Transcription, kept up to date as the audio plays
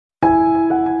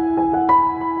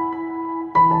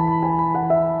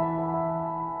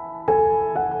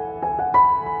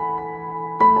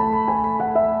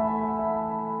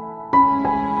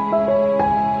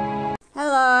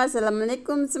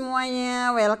Assalamualaikum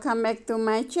semuanya, welcome back to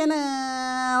my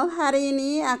channel. Hari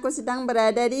ini aku sedang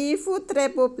berada di Food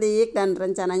Republic dan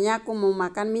rencananya aku mau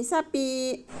makan mie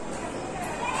sapi.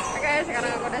 Oke,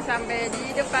 sekarang aku udah sampai di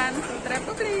depan Food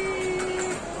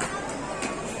Republic.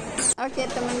 Oke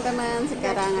teman-teman,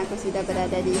 sekarang aku sudah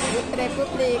berada di Food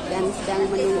Republic dan sedang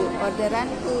menunggu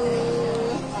orderanku.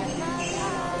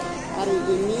 Hari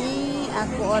ini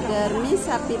aku order mie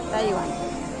sapi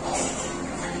Taiwan.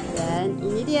 Dan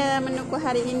ini dia menuku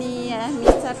hari ini ya,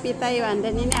 mie sapi Taiwan.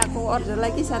 Dan ini aku order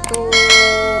lagi satu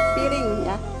piring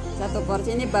ya, satu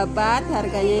porsi ini babat,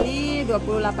 harganya ini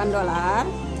 $28.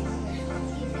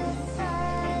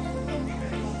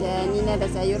 Dan ini ada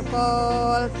sayur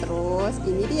kol. Terus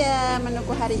ini dia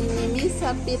menuku hari ini mie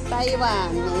sapi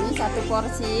Taiwan. Nah, ini satu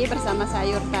porsi bersama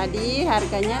sayur tadi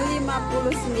harganya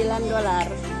 $59.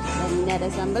 Dan ini ada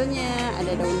sambelnya,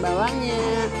 ada daun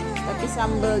bawangnya. Tapi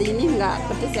sambal ini nggak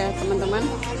pedas ya teman-teman.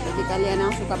 Jadi kalian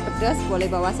yang suka pedas boleh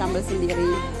bawa sambal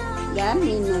sendiri. Dan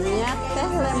minumnya teh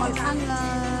lemon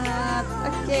hangat.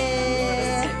 Oke.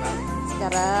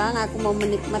 Sekarang aku mau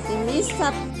menikmati mie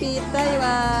sapi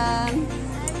Taiwan.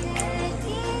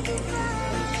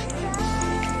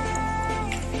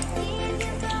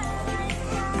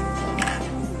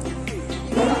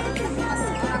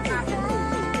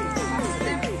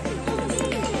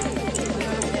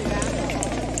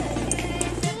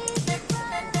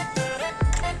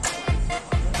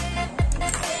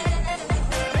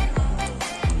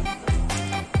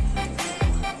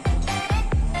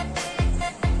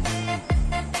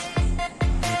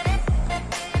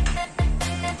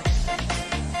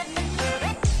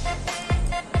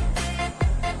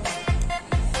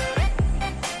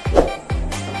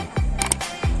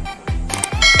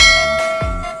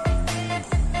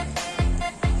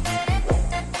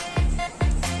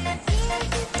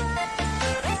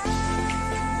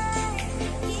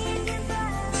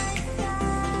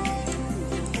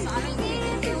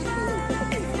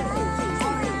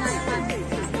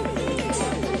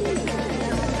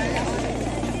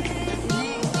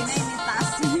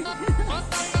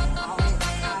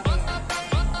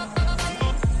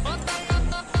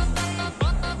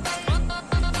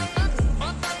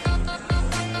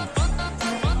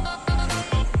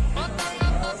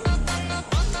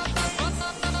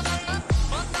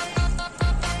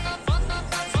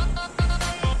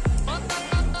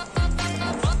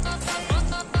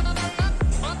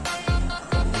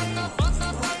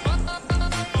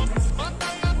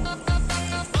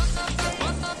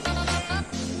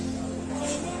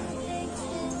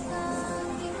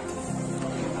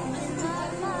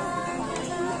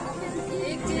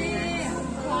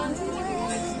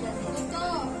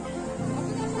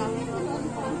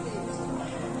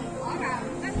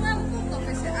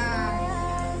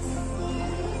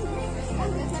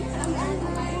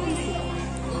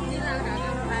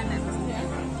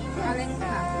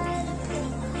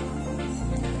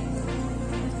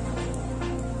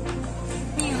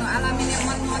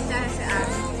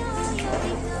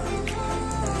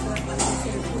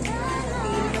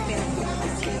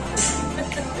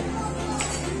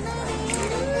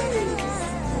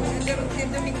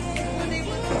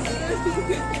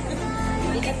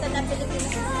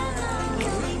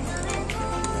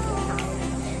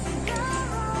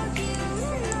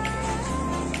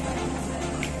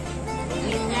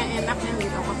 Ininya enak nih di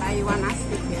toko Taiwan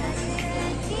asli ya.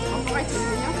 Apa kayak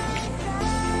jenisnya?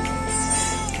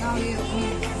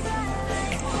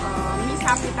 Mie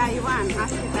sapi Taiwan,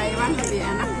 asli Taiwan lebih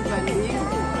enak dibandingin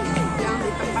yang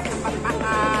di tempat-tempat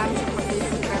makan seperti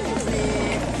Food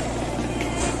Republic.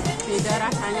 Beda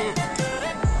rasanya.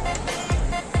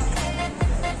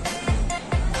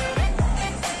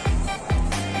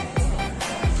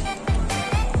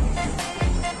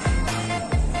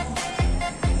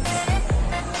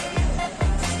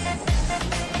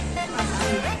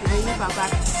 Nah ini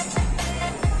babat.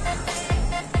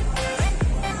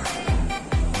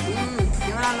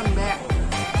 Gimana lembek?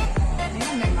 Ini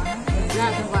lembek banget. Nah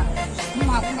coba.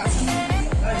 Aku nggak sih.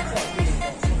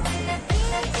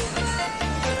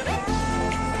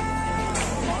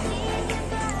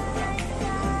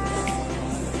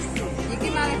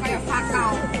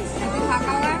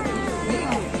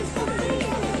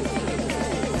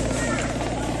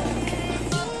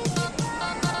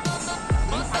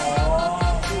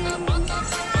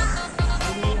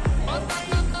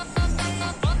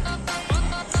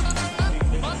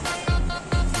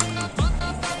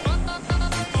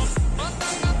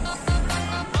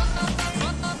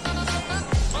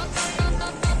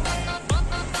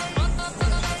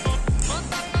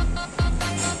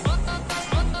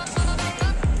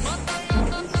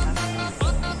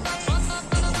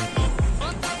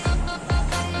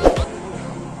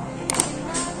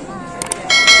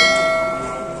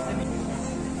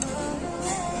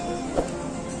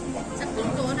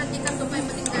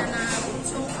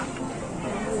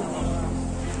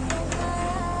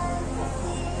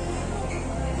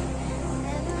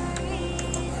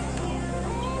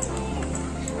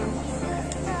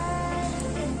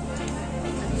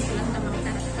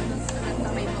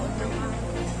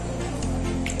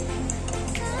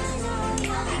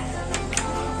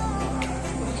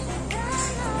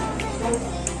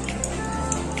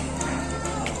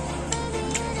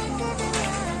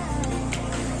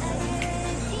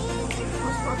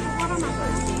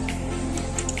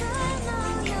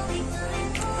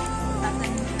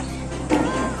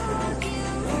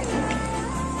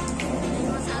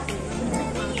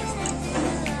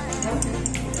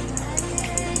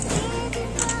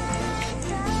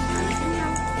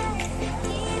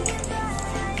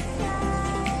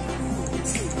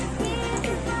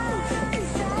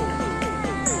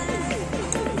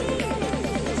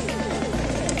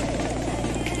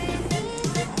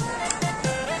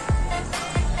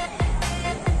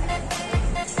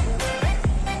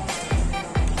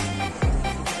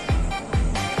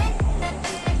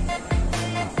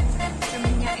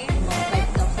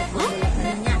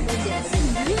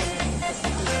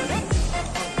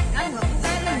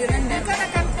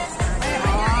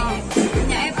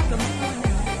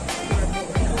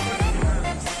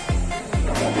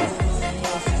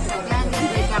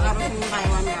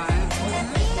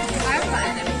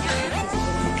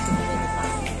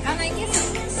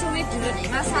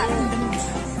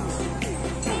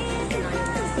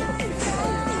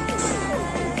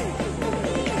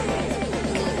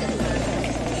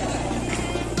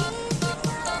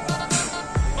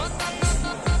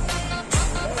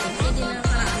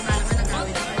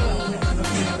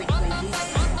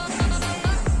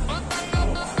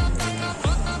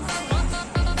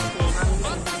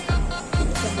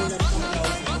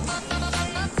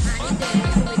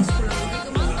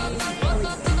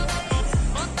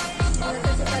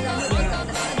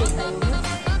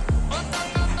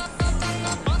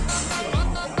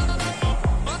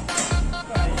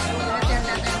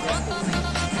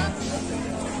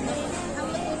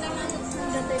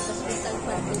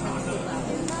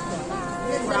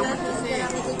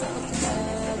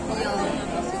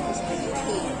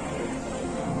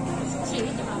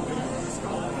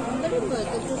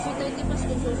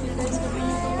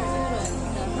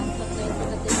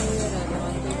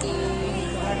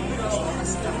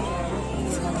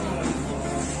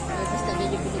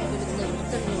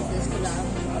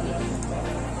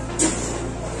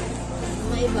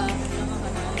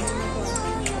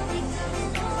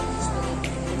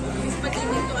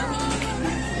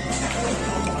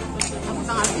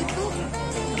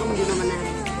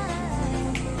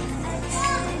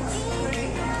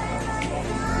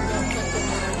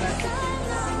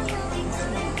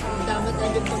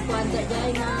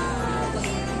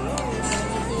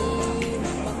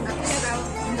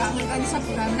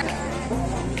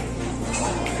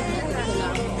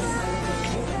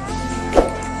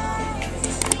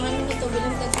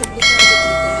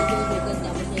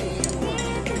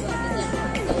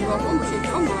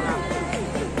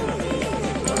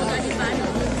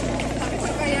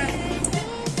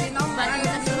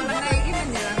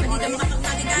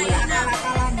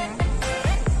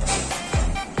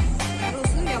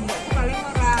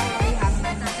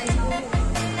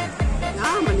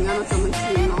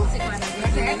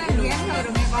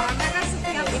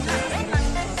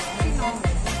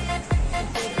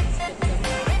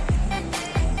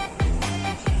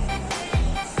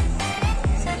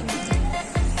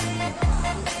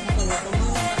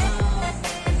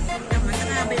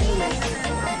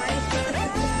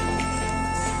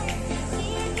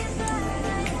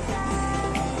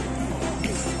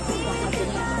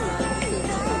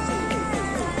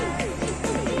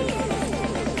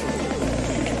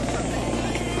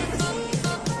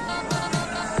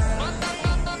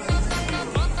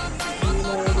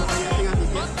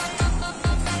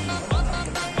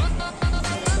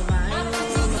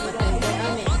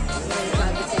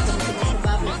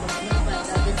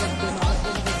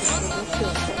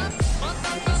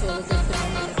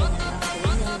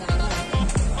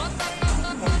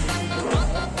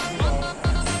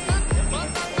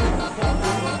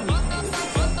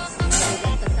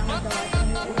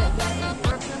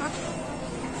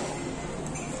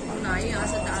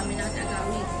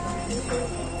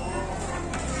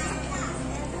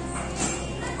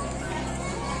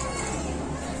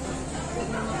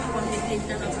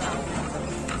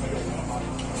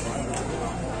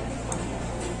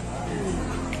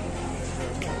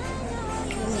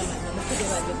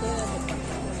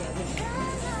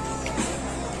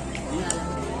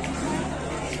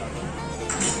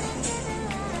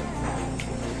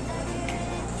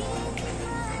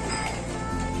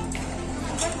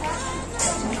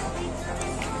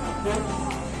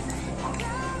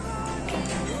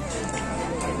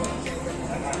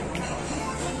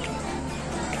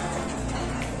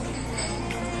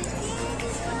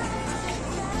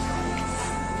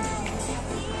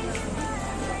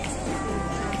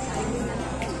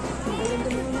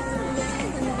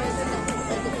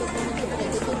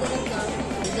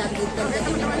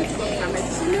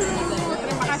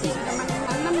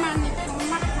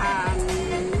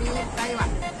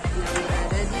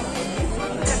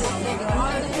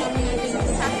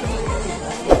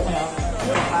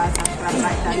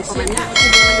 di komennya.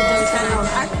 Jangan channel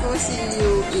aku. See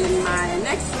you in my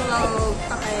next vlog.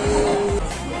 Bye.